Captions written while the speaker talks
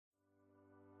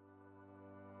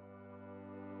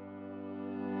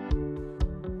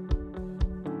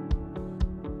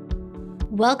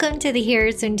Welcome to the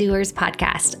Hearers and Doers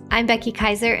podcast. I'm Becky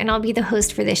Kaiser, and I'll be the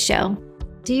host for this show.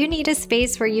 Do you need a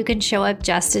space where you can show up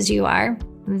just as you are?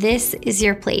 This is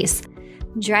your place.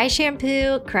 Dry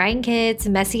shampoo, crying kids,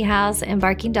 messy house, and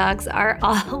barking dogs are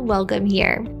all welcome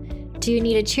here. Do you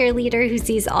need a cheerleader who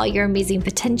sees all your amazing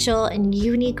potential and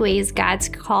unique ways God's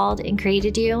called and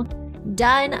created you?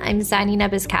 Done, I'm signing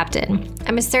up as captain.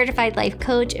 I'm a certified life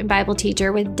coach and Bible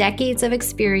teacher with decades of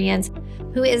experience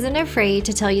who isn't afraid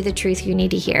to tell you the truth you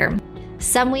need to hear.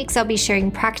 Some weeks I'll be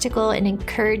sharing practical and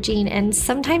encouraging and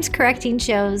sometimes correcting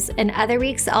shows, and other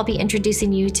weeks I'll be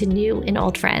introducing you to new and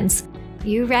old friends.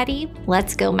 You ready?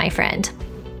 Let's go, my friend.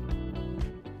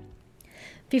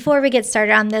 Before we get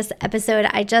started on this episode,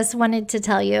 I just wanted to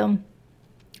tell you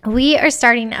we are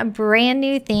starting a brand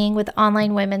new thing with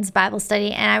Online Women's Bible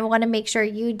Study, and I want to make sure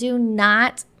you do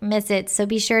not miss it. So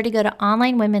be sure to go to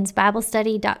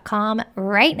onlinewomensbiblestudy.com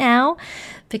right now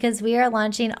because we are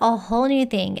launching a whole new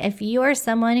thing. If you are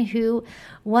someone who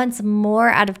wants more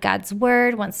out of God's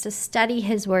Word, wants to study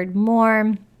His Word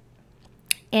more,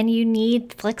 and you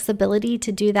need flexibility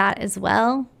to do that as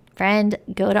well, friend,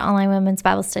 go to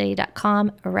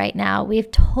onlinewomensbiblestudy.com right now.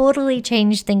 We've totally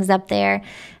changed things up there,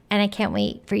 and I can't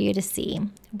wait for you to see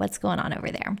what's going on over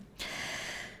there.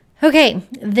 Okay,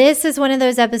 this is one of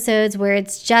those episodes where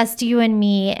it's just you and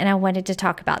me, and I wanted to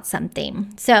talk about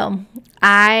something. So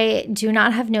I do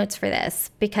not have notes for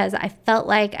this because I felt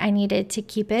like I needed to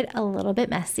keep it a little bit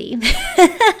messy.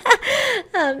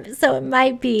 So it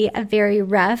might be a very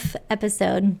rough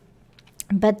episode,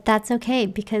 but that's okay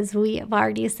because we have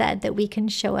already said that we can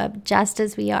show up just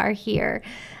as we are here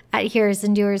at Hearers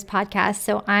and Doers podcast.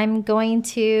 So I'm going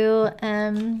to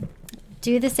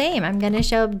do the same. I'm going to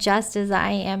show up just as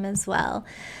I am as well.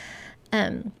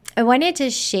 I wanted to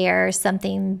share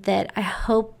something that I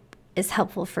hope is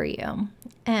helpful for you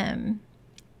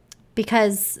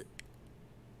because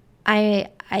I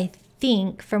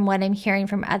think from what I'm hearing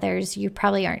from others, you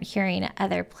probably aren't hearing at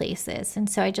other places. And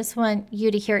so I just want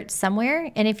you to hear it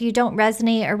somewhere. And if you don't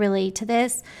resonate or relate to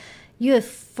this, you have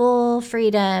full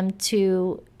freedom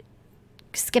to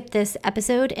skip this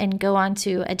episode and go on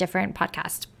to a different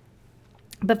podcast.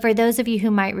 But for those of you who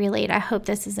might relate, I hope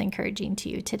this is encouraging to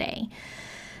you today.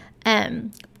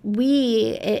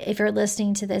 If you're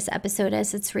listening to this episode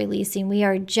as it's releasing, we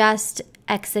are just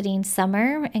exiting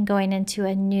summer and going into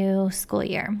a new school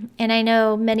year. And I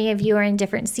know many of you are in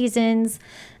different seasons.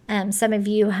 Some of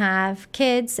you have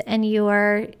kids and you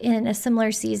are in a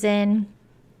similar season.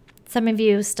 Some of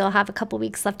you still have a couple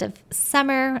weeks left of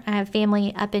summer. I have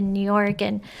family up in New York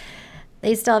and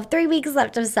they still have 3 weeks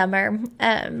left of summer.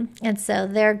 And so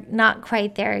they're not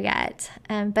quite there yet.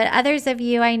 But others of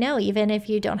you, I know, even if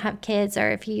you don't have kids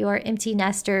or if you are empty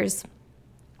nesters,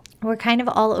 we're kind of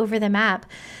all over the map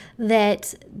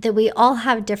that we all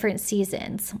have different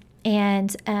seasons.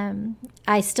 And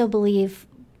I still believe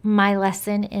my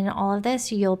lesson in all of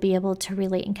this, you'll be able to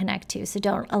relate and connect to. So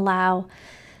don't allow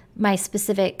my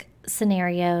specific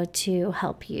scenario to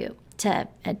help you to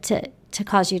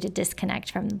cause you to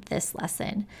disconnect from this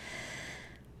lesson.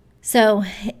 So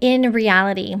in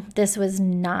reality, this was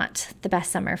not the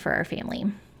best summer for our family.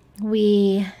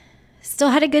 We still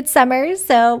had a good summer,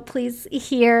 so please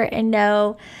hear and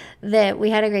know that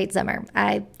we had a great summer.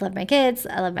 I love my kids,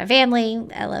 I love my family,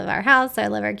 I love our house, I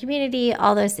love our community,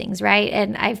 all those things, right?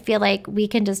 And I feel like we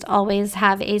can just always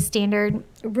have a standard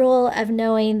rule of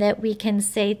knowing that we can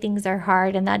say things are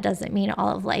hard, and that doesn't mean all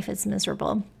of life is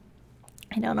miserable.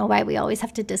 I don't know why we always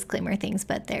have to disclaimer things,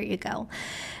 but there you go.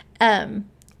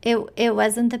 It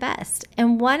wasn't the best.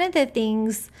 And one of the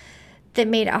things that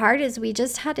made it hard is we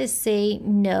just had to say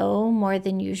no more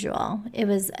than usual. It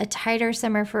was a tighter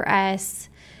summer for us.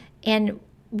 And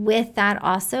with that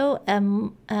also,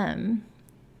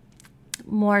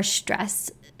 more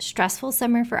stressful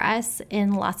summer for us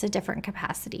in lots of different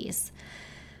capacities.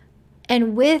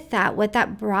 And with that, what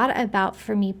that brought about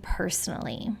for me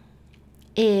personally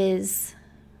is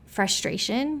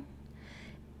frustration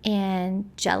and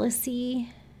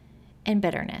jealousy and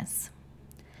bitterness.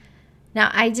 Now,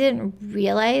 I didn't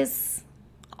realize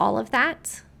all of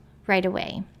that right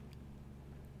away.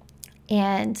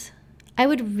 And I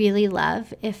would really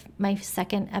love if my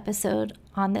second episode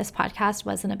on this podcast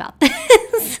wasn't about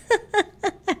this.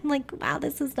 I'm like, wow,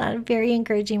 this is not a very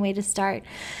encouraging way to start.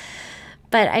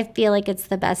 But I feel like it's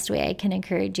the best way I can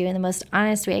encourage you and the most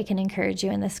honest way I can encourage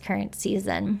you in this current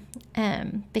season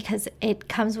because it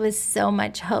comes with so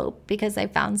much hope because I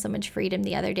found so much freedom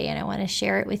the other day and I want to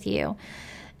share it with you.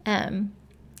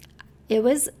 It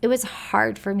was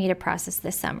hard for me to process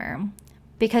this summer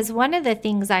because one of the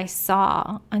things I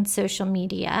saw on social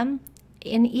media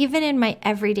and even in my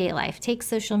everyday life, take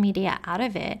social media out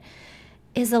of it,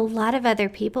 is a lot of other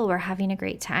people were having a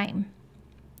great time,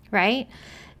 right?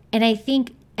 And I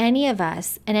think any of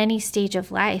us in any stage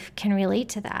of life can relate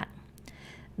to that,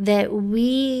 that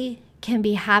we can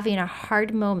be having a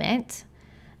hard moment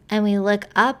and we look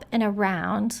up and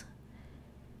around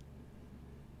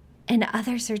and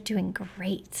others are doing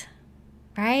great,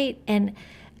 right? And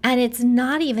it's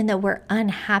not even that we're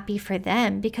unhappy for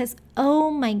them, because, oh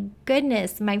my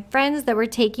goodness, my friends that were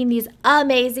taking these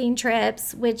amazing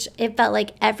trips, which it felt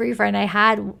like every friend I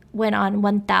had went on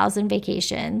 1,000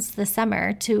 vacations this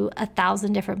summer to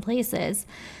 1,000 different places.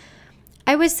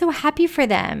 I was so happy for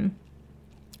them,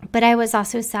 but I was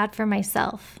also sad for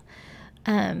myself.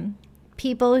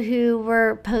 People who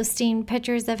were posting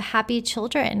pictures of happy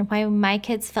children, while my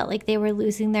kids felt like they were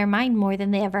losing their mind more than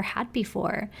they ever had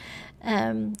before.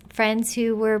 Friends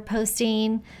who were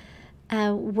posting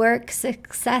work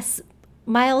success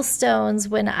milestones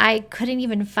when I couldn't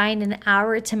even find an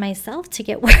hour to myself to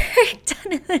get work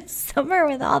done in the summer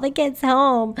with all the kids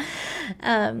home.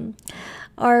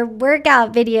 Or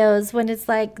workout videos when it's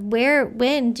like,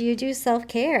 when do you do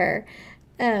self-care?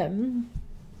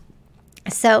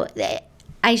 So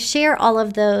I share all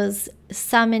of those,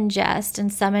 some in jest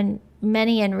and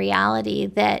many in reality,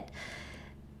 that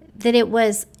it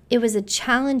was a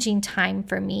challenging time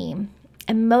for me.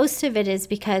 And most of it is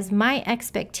because my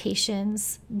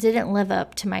expectations didn't live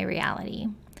up to my reality.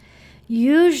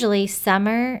 Usually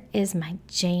summer is my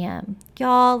jam.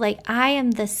 Y'all, like, I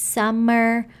am the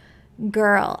summer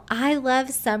girl. I love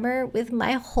summer with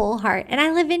my whole heart. And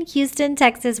I live in Houston,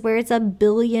 Texas, where it's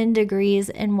 1,000,000,000 degrees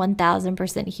and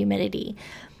 1,000% humidity.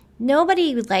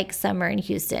 Nobody likes summer in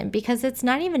Houston because it's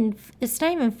not even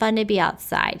fun to be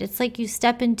outside. It's like you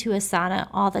step into a sauna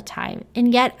all the time.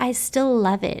 And yet I still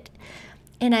love it.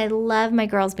 And I love my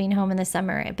girls being home in the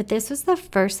summer. But this was the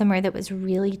first summer that was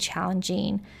really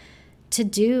challenging to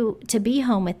be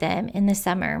home with them in the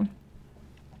summer.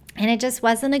 And it just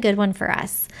wasn't a good one for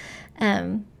us.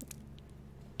 And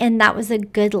that was a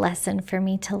good lesson for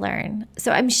me to learn.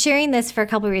 So I'm sharing this for a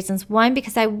couple of reasons. One,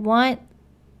 because I want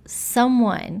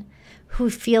someone who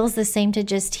feels the same to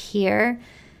just hear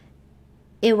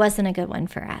it wasn't a good one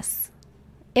for us.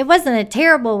 It wasn't a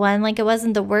terrible one, like it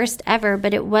wasn't the worst ever,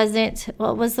 but it was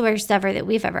the worst ever that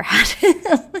we've ever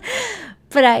had.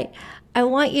 But I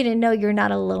want you to know you're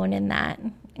not alone in that,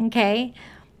 okay?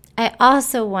 I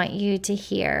also want you to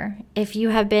hear, if you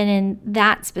have been in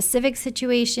that specific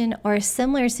situation or a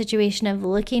similar situation of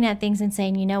looking at things and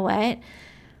saying, you know what,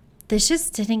 this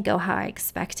just didn't go how I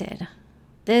expected.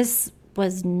 This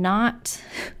was not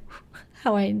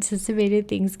how I anticipated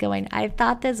things going. I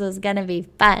thought this was going to be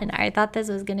fun. I thought this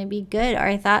was going to be good. Or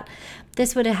I thought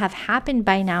this would have happened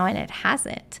by now, and it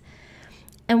hasn't.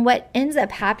 And what ends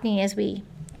up happening is we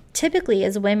typically,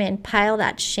 as women, pile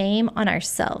that shame on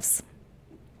ourselves.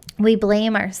 We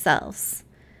blame ourselves,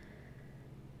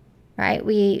 right?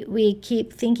 We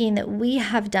keep thinking that we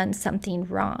have done something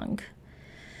wrong.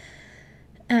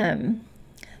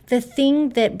 The thing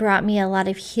that brought me a lot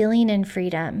of healing and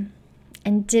freedom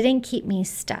and didn't keep me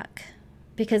stuck,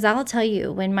 because I'll tell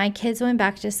you, when my kids went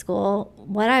back to school,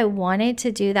 what I wanted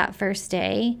to do that first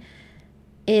day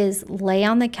is lay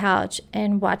on the couch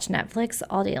and watch Netflix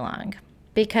all day long,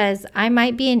 because I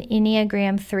might be an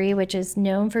Enneagram 3, which is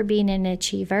known for being an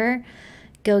achiever,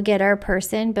 go-getter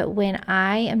person, but when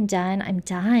I am done, I'm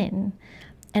done.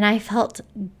 And I felt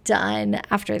done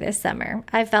after this summer.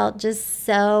 I felt just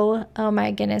so, oh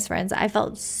my goodness, friends, I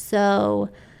felt so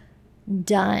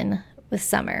done with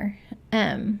summer.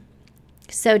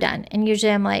 So done. And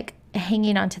usually I'm like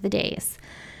hanging on to the days.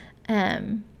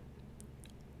 And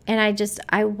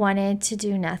I wanted to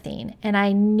do nothing. And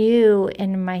I knew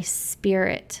in my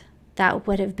spirit that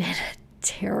would have been a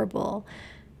terrible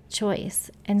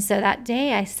choice. And so that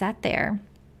day I sat there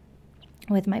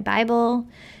with my Bible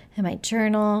and my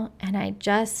journal, and I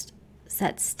just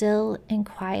sat still and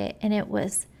quiet, and it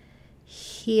was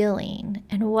healing.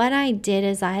 And what I did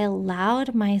is I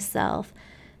allowed myself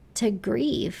to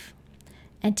grieve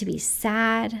and to be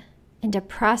sad and to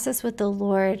process with the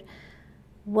Lord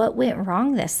what went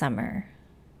wrong this summer.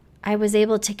 I was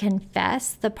able to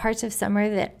confess the parts of summer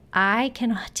that I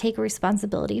can take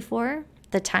responsibility for,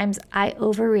 the times I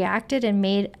overreacted and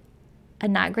made a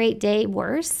not great day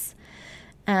worse,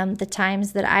 the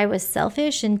times that I was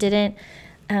selfish and didn't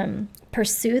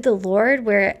pursue the Lord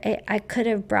where I could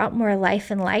have brought more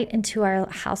life and light into our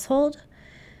household,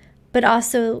 but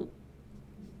also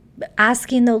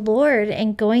asking the Lord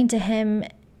and going to Him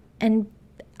and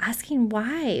asking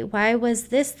why was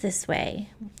this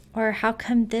way, or how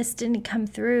come this didn't come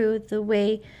through the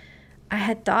way I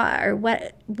had thought, or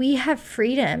what we have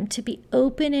freedom to be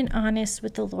open and honest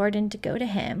with the Lord and to go to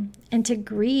Him and to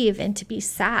grieve and to be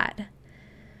sad.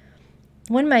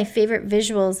 One of my favorite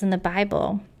visuals in the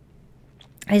Bible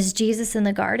is Jesus in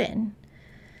the garden,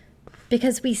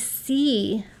 because we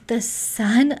see the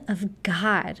Son of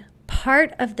God,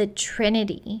 part of the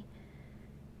Trinity,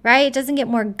 right? It doesn't get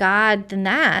more God than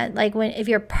that. Like if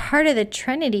you're part of the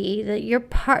Trinity, that you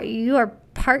are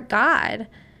part God.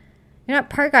 You're not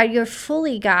part God, you're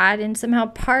fully God and somehow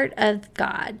part of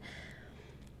God.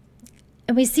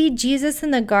 And we see Jesus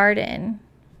in the garden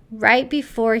right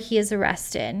before he is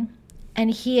arrested.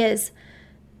 And he is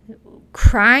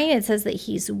crying. It says that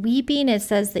he's weeping. It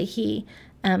says that he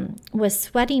was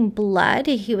sweating blood.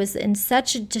 He was in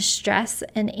such distress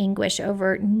and anguish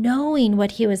over knowing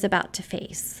what he was about to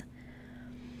face.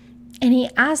 And he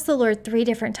asked the Lord 3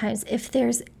 different times, if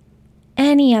there's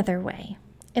any other way,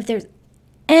 if there's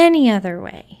any other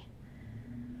way.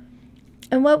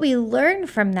 And what we learn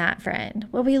from that, friend,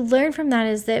 what we learn from that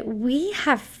is that we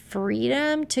have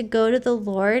freedom to go to the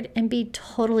Lord and be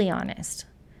totally honest.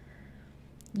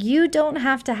 You don't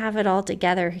have to have it all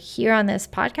together here on this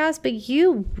podcast, but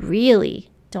you really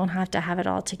don't have to have it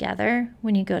all together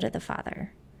when you go to the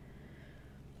Father.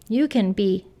 You can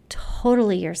be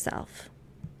totally yourself,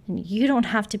 and you don't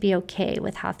have to be okay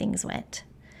with how things went.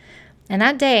 And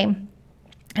that day,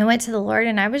 I went to the Lord,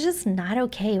 and I was just not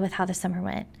okay with how the summer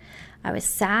went. I was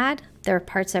sad. There were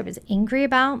parts I was angry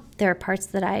about. There were parts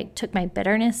that I took my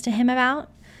bitterness to Him about.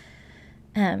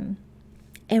 And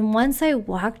once I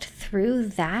walked through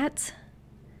that,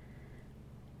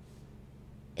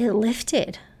 it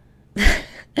lifted. I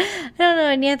don't know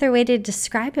any other way to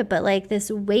describe it, but like this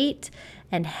weight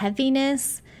and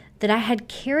heaviness that I had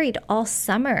carried all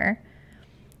summer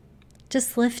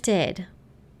just lifted.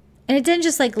 And it didn't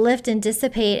just like lift and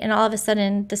dissipate and all of a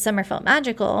sudden the summer felt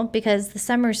magical, because the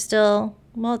summer still,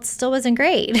 well, it still wasn't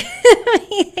great.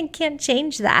 I can't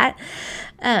change that.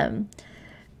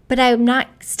 But I'm not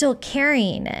still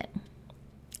carrying it.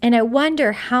 And I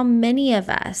wonder how many of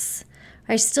us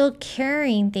are still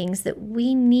carrying things that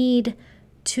we need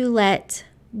to let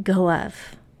go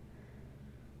of.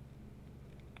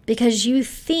 Because you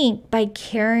think by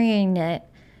carrying it,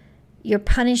 you're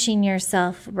punishing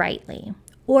yourself rightly.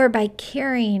 Or by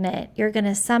carrying it, you're going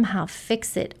to somehow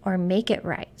fix it or make it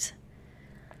right.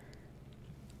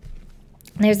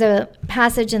 There's a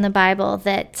passage in the Bible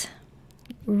that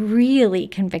really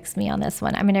convicts me on this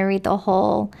one. I'm going to read the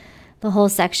whole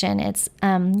section. It's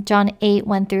John 8,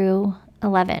 1 through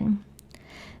 11.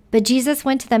 But Jesus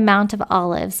went to the Mount of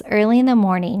Olives early in the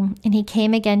morning, and he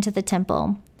came again to the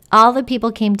temple. All the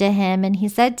people came to him, and he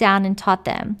sat down and taught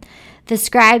them. The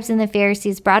scribes and the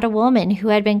Pharisees brought a woman who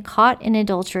had been caught in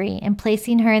adultery, and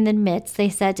placing her in the midst, they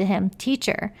said to him,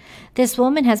 "Teacher, this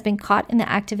woman has been caught in the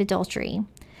act of adultery.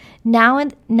 Now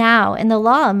in the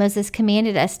law, Moses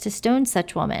commanded us to stone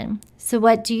such woman. So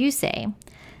what do you say?"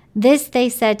 This they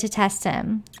said to test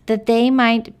him, that they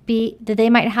might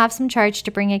have some charge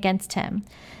to bring against him.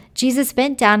 Jesus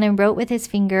bent down and wrote with his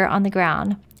finger on the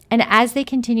ground. And as they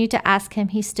continued to ask him,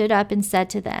 he stood up and said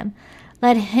to them,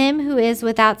 "Let him who is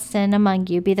without sin among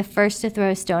you be the first to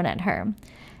throw a stone at her."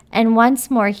 And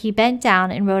once more he bent down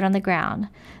and wrote on the ground.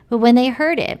 But when they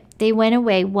heard it, they went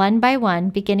away one by one,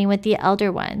 beginning with the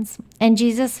elder ones. And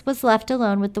Jesus was left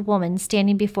alone with the woman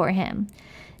standing before him.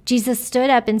 Jesus stood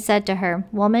up and said to her,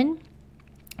 "Woman,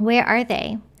 where are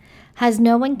they? Has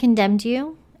no one condemned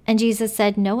you?" And Jesus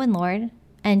said, "No one, Lord."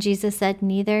 And Jesus said,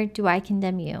 "Neither do I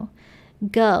condemn you.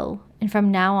 Go, and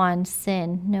from now on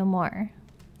sin no more."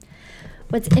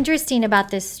 What's interesting about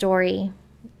this story,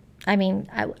 I mean,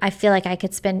 I feel like I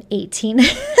could spend 18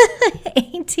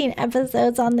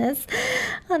 episodes on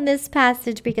this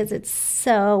passage, because it's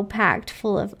so packed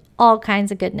full of all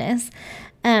kinds of goodness.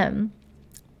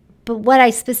 But what I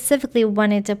specifically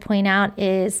wanted to point out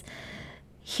is,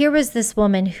 here was this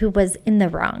woman who was in the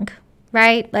wrong,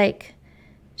 right? Like,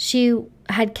 she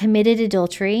had committed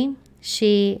adultery.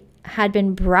 She had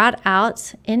been brought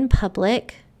out in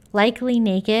public, likely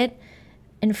naked,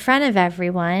 in front of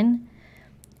everyone,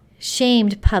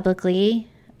 shamed publicly.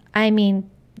 I mean,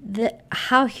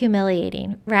 how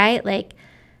humiliating, right? Like,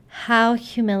 how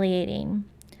humiliating.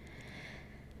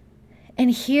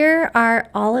 And here are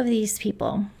all of these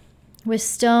people with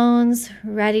stones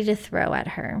ready to throw at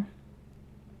her.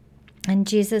 And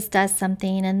Jesus does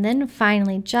something, and then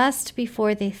finally, just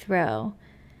before they throw,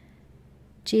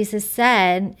 Jesus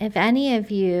said, "If any of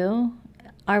you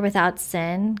are without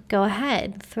sin, go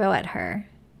ahead, throw at her."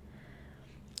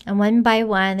 And one by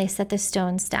one, they set the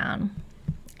stones down.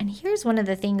 And here's one of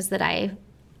the things that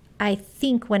I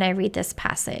think when I read this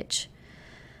passage.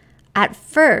 at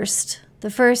first,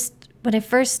 when I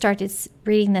first started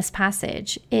reading this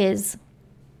passage, is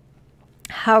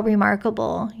how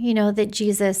remarkable, that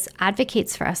Jesus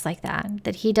advocates for us like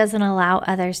that he doesn't allow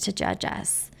others to judge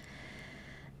us.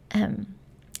 And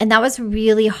that was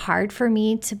really hard for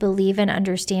me to believe and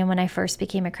understand when I first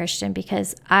became a Christian,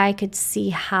 because I could see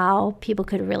how people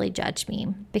could really judge me,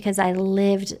 because I had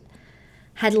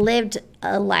lived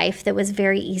a life that was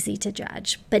very easy to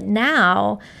judge. But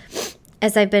now,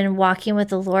 as I've been walking with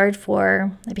the Lord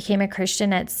I became a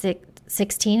Christian at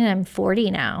 16 and I'm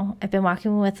 40 now. I've been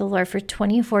walking with the Lord for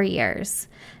 24 years,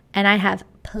 and I have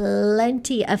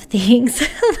plenty of things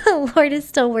the Lord is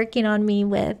still working on me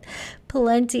with,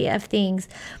 plenty of things,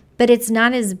 but it's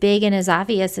not as big and as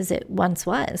obvious as it once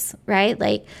was, right?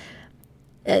 Like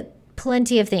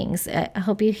plenty of things. I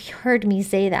hope you heard me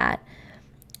say that.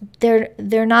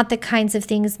 They're not the kinds of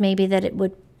things maybe that it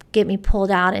would get me pulled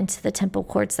out into the temple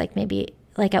courts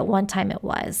like at one time it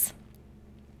was.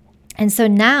 And so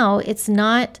now it's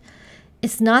not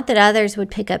that others would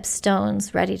pick up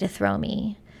stones ready to throw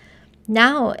me.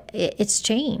 Now it's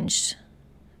changed.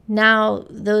 Now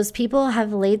those people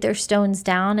have laid their stones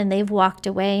down and they've walked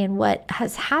away. And what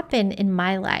has happened in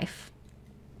my life,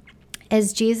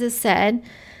 as Jesus said,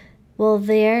 well,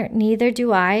 neither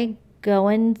do I, go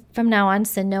and from now on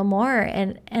sin no more.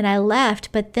 And I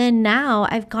left, but then now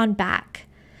I've gone back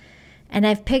and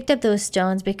I've picked up those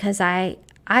stones because I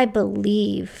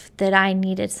believe that I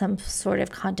needed some sort of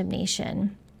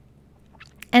condemnation.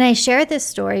 And I share this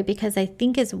story because I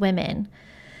think as women,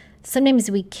 sometimes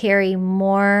we carry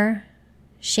more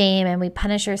shame and we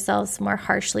punish ourselves more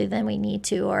harshly than we need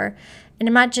to. And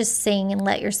I'm not just saying and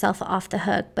let yourself off the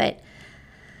hook, but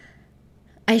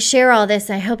I share all this,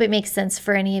 and I hope it makes sense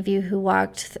for any of you who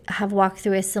have walked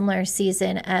through a similar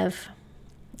season of,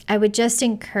 I would just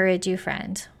encourage you,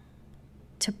 friend,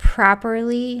 to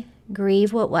properly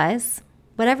grieve what was,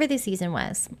 whatever the season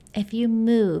was. If you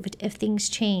moved, if things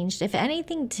changed, if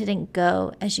anything didn't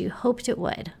go as you hoped it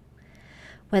would,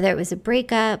 whether it was a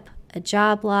breakup, a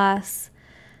job loss,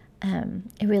 a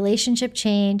relationship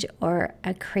change, or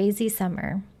a crazy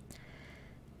summer,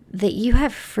 that you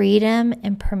have freedom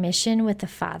and permission with the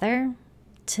Father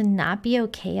to not be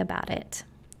okay about it.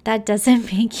 That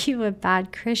doesn't make you a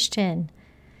bad Christian.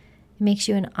 It makes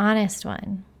you an honest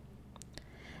one.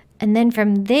 And then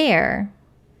from there,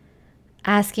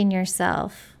 asking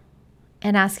yourself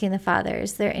and asking the Father,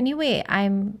 is there any way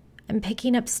I'm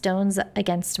picking up stones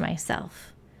against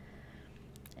myself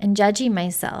and judging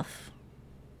myself?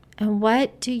 And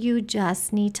what do you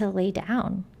just need to lay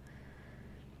down?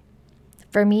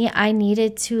 For me, I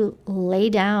needed to lay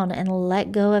down and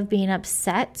let go of being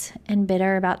upset and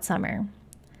bitter about summer.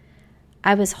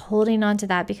 I was holding on to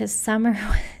that because summer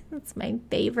was my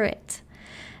favorite.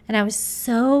 And I was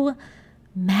so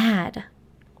mad.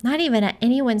 Not even at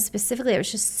anyone specifically. I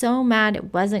was just so mad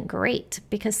it wasn't great,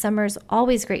 because summer is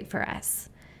always great for us.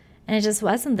 And it just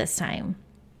wasn't this time.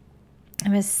 I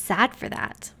was sad for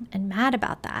that and mad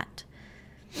about that.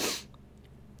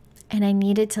 And I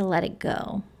needed to let it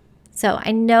go. So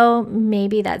I know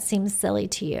maybe that seems silly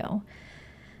to you,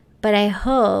 but I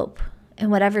hope in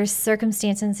whatever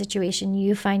circumstance and situation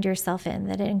you find yourself in,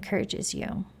 that it encourages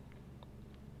you.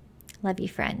 Love you,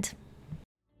 friend.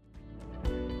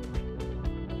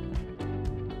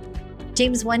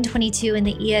 James 1:22 in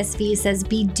the ESV says,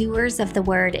 "Be doers of the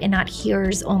word and not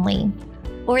hearers only."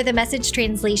 Or the Message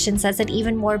translation says it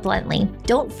even more bluntly,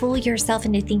 "Don't fool yourself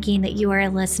into thinking that you are a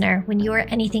listener when you are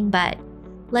anything but,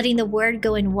 letting the word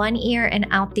go in one ear and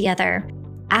out the other.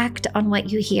 Act on what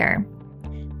you hear."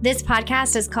 This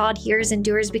podcast is called Hearers and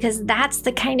Doers because that's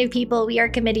the kind of people we are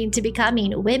committing to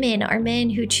becoming. Women or men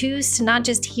who choose to not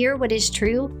just hear what is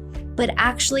true, but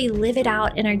actually live it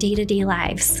out in our day-to-day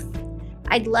lives.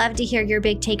 I'd love to hear your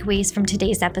big takeaways from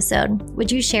today's episode.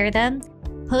 Would you share them?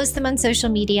 Post them on social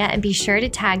media and be sure to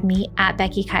tag me at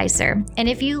Becky Kaiser. And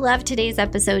if you loved today's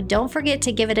episode, don't forget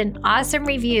to give it an awesome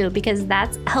review, because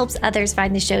that helps others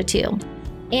find the show too.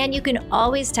 And you can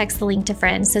always text the link to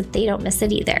friends so they don't miss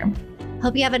it either.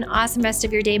 Hope you have an awesome rest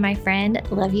of your day, my friend.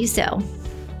 Love you so.